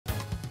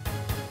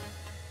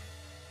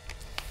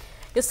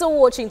You're still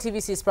watching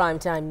TVC's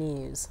Primetime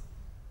News.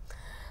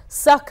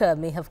 Succor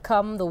may have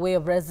come the way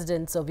of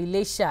residents of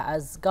Ilesa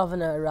as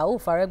Governor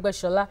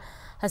Aregbesola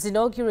has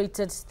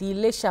inaugurated the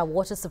Ilesa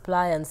Water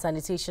Supply and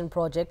Sanitation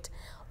Project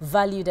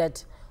valued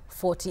at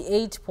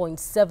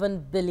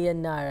 48.7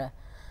 billion naira.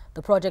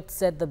 The project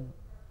said the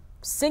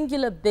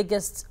singular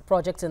biggest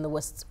project in the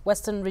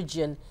western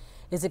region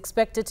is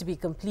expected to be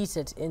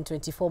completed in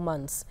 24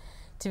 months.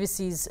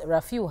 TVC's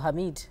Rafiu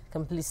Hamid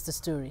completes the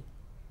story.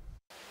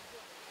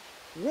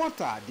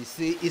 Water, they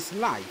say, is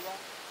life.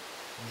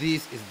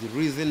 This is the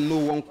reason no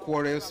one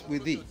quarrels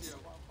with it.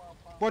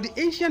 But the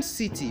ancient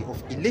city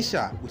of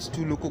Ilesa, with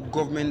 2 local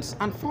governments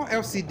and 4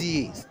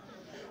 LCDAs,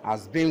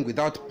 has been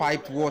without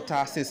piped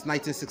water since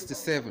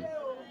 1967.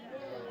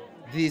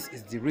 This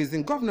is the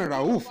reason Governor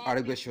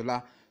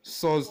Aregbesola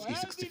sourced a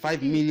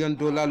 $65 million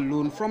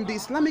loan from the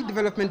Islamic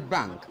Development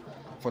Bank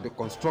for the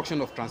construction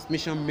of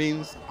transmission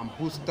mains and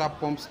booster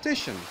pump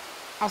station,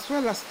 as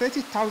well as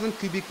 30,000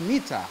 cubic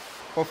meters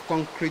of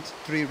concrete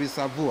 3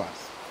 reservoirs.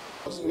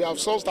 We have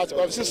sourced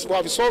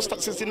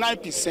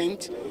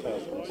 69%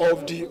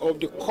 of the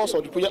cost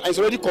of the project, and it's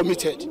already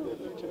committed.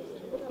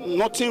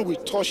 Nothing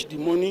will touch the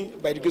money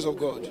by the grace of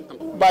God.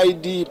 By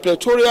the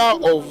plethora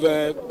of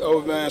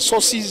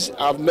sources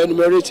I've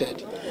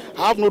enumerated,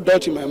 I have no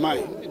doubt in my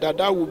mind that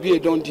that will be a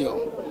done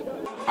deal.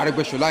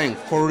 Aregbesola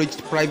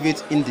encouraged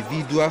private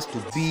individuals to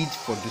bid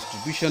for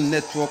distribution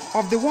network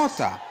of the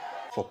water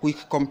for quick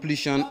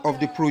completion of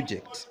the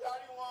project.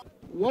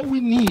 What we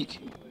need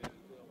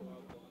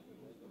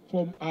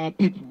from our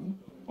people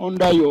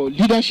under your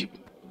leadership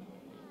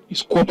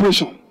is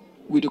cooperation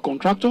with the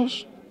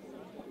contractors,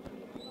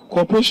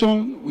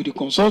 cooperation with the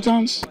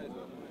consultants,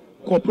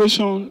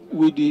 cooperation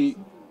with the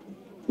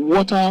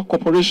water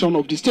corporation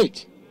of the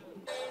state.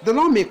 The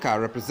lawmaker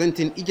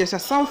representing Ilesa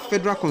South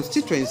Federal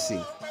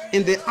Constituency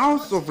in the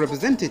House of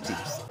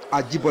Representatives,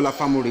 Ajibola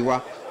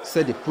Famuriwa,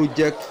 said the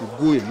project will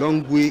go a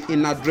long way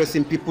in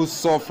addressing people's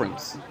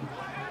sufferings.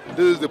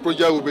 This is the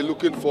project we've been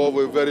looking for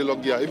a very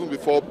long year, even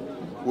before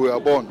we were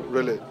born,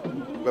 really.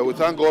 But we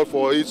thank God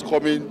for its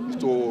coming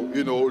to,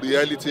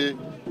 reality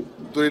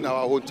during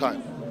our own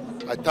time.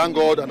 I thank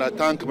God and I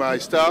thank my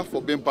staff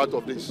for being part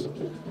of this.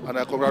 And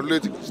I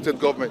congratulate the state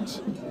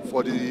government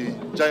for the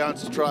giant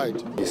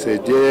stride. It's a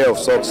day of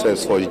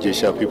success for the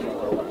Ilesa people,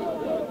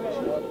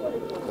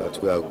 that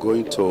we are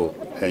going to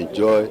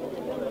enjoy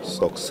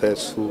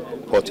successful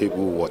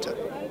potable water.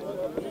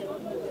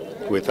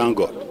 We thank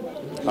God,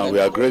 and we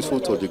are grateful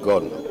to the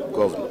governor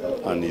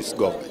and his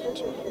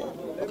government.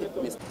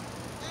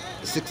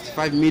 The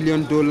 $65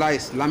 million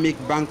Islamic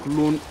bank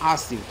loan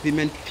has a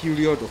payment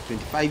period of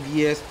 25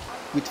 years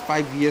with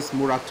 5 years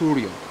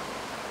moratorium.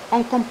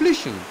 On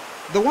completion,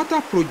 the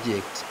water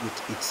project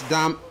with its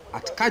dam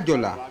at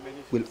Kajola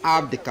will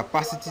have the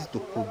capacity to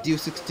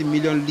produce 60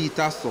 million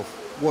liters of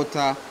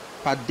water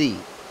per day.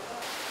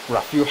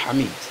 Rafiu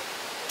Hamid,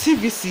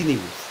 TVC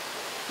News,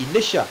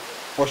 Ilesa,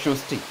 Osun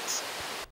State.